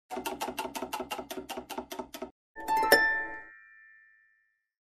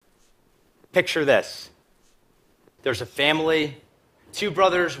Picture this. There's a family, 2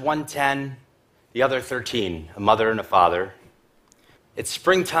 brothers, one 10, the other 13, a mother and a father. It's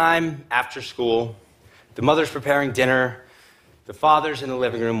springtime after school. The mother's preparing dinner. The father's in the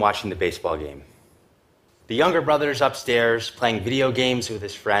living room watching the baseball game. The younger brother's upstairs playing video games with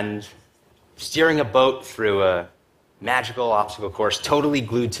his friend, steering a boat through a magical obstacle course, totally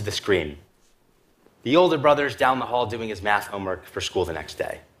glued to the screen. The older brother's down the hall doing his math homework for school the next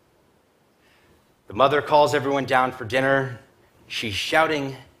day. The mother calls everyone down for dinner. She's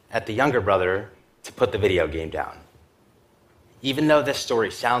shouting at the younger brother to put the video game down. Even though this story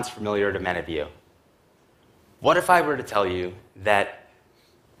sounds familiar to many of you, what if I were to tell you that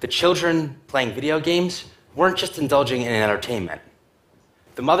the children playing video games weren't just indulging in entertainment?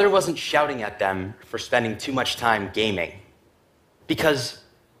 The mother wasn't shouting at them for spending too much time gaming, because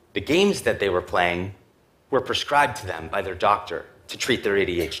the games that they were playing were prescribed to them by their doctor to treat their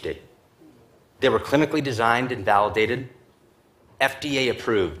ADHD. They were clinically designed and validated, FDA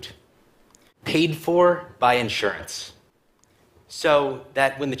approved, paid for by insurance, so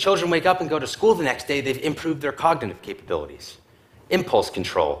that when the children wake up and go to school the next day, they've improved their cognitive capabilities, impulse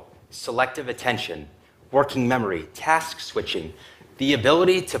control, selective attention, working memory, task switching, the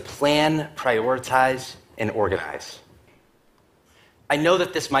ability to plan, prioritize, and organize. I know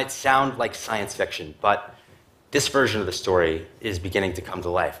that this might sound like science fiction, but this version of the story is beginning to come to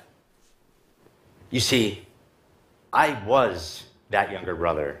life. You see, I was that younger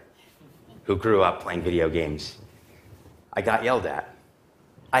brother who grew up playing video games. I got yelled at.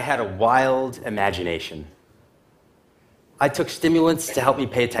 I had a wild imagination. I took stimulants to help me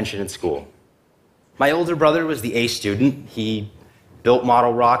pay attention in school. My older brother was the A student. He built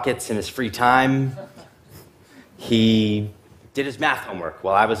model rockets in his free time. He did his math homework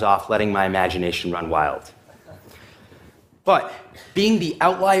while I was off letting my imagination run wild. But being the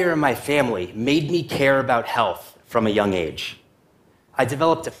outlier in my family made me care about health from a young age. I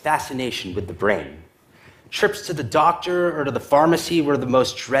developed a fascination with the brain. Trips to the doctor or to the pharmacy were the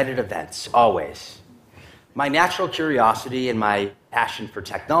most dreaded events, always. My natural curiosity and my passion for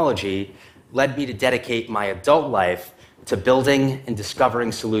technology led me to dedicate my adult life to building and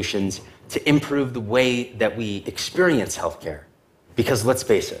discovering solutions to improve the way that we experience healthcare. Because let's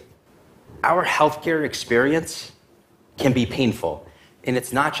face it, our healthcare experience can be painful, and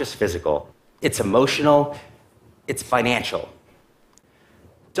it's not just physical, it's emotional, it's financial.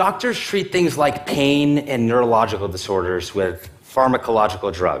 Doctors treat things like pain and neurological disorders with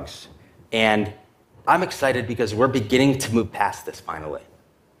pharmacological drugs, and I'm excited because we're beginning to move past this finally.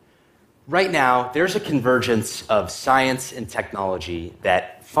 Right now, there's a convergence of science and technology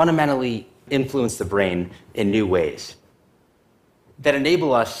that fundamentally influence the brain in new ways, that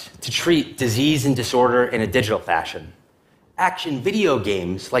enable us to treat disease and disorder in a digital fashion. Action video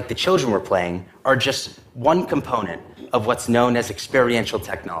games, like the children were playing, are just one component of what's known as experiential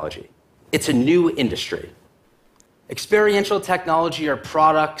technology. It's a new industry. Experiential technology are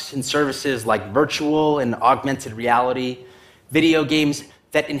products and services like virtual and augmented reality, video games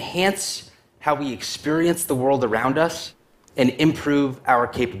that enhance how we experience the world around us and improve our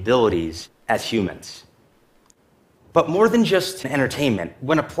capabilities as humans. But more than just entertainment,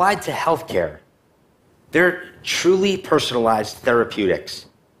 when applied to healthcare, they're truly personalized therapeutics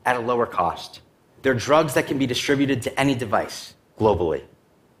at a lower cost. They're drugs that can be distributed to any device globally.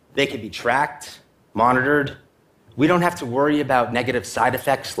 They can be tracked, monitored. We don't have to worry about negative side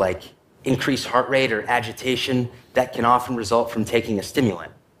effects like increased heart rate or agitation that can often result from taking a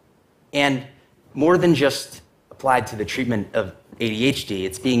stimulant. And more than just applied to the treatment of ADHD,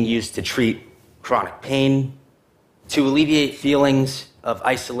 it's being used to treat chronic pain, to alleviate feelings of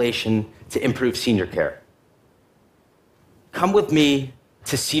isolation, to improve senior care. Come with me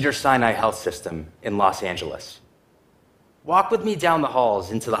to Cedars-Sinai Health System in Los Angeles. Walk with me down the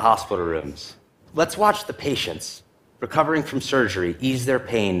halls into the hospital rooms. Let's watch the patients recovering from surgery ease their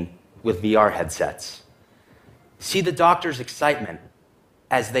pain with VR headsets. See the doctor's excitement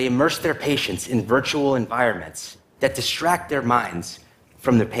as they immerse their patients in virtual environments that distract their minds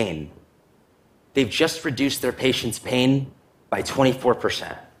from the pain. They've just reduced their patients' pain by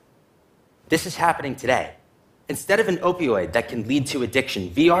 24%. This is happening today. Instead of an opioid that can lead to addiction,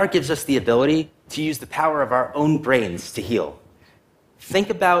 VR gives us the ability to use the power of our own brains to heal. Think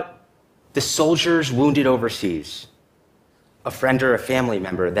about the soldiers wounded overseas, a friend or a family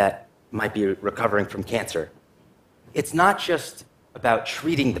member that might be recovering from cancer. It's not just about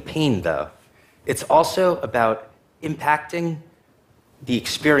treating the pain, though. It's also about impacting the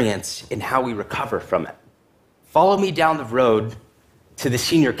experience in how we recover from it. Follow me down the road to the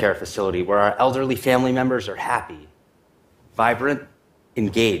senior care facility where our elderly family members are happy, vibrant,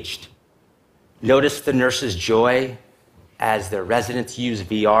 engaged. Notice the nurses' joy as their residents use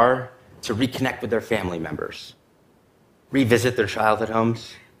VR to reconnect with their family members, revisit their childhood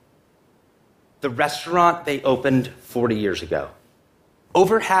homes. The restaurant they opened 40 years ago.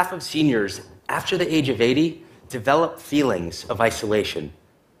 Over half of seniors after the age of 80 develop feelings of isolation,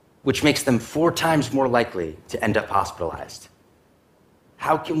 which makes them 4 times more likely to end up hospitalized.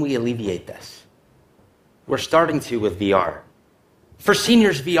 How can we alleviate this? We're starting to with VR. For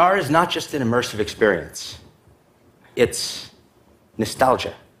seniors, VR is not just an immersive experience. It's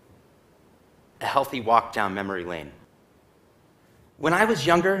nostalgia, a healthy walk down memory lane. When I was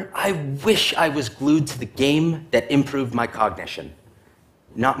younger, I wish I was glued to the game that improved my cognition,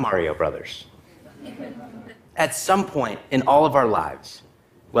 not Mario Brothers. At some point in all of our lives,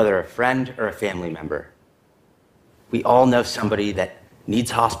 whether a friend or a family member, we all know somebody that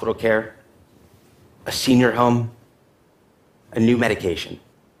needs hospital care, a senior home, a new medication.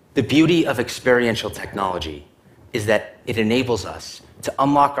 The beauty of experiential technology is that it enables us to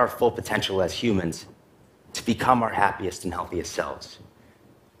unlock our full potential as humans, to become our happiest and healthiest selves,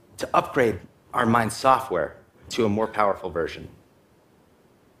 to upgrade our mind's software to a more powerful version.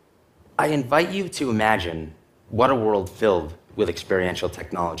 I invite you to imagine what a world filled with experiential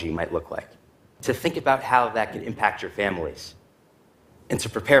technology might look like, to think about how that could impact your families, and to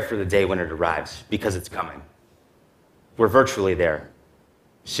prepare for the day when it arrives, because it's coming. We're virtually there.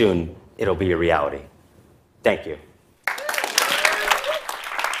 Soon, it'll be a reality. Thank you.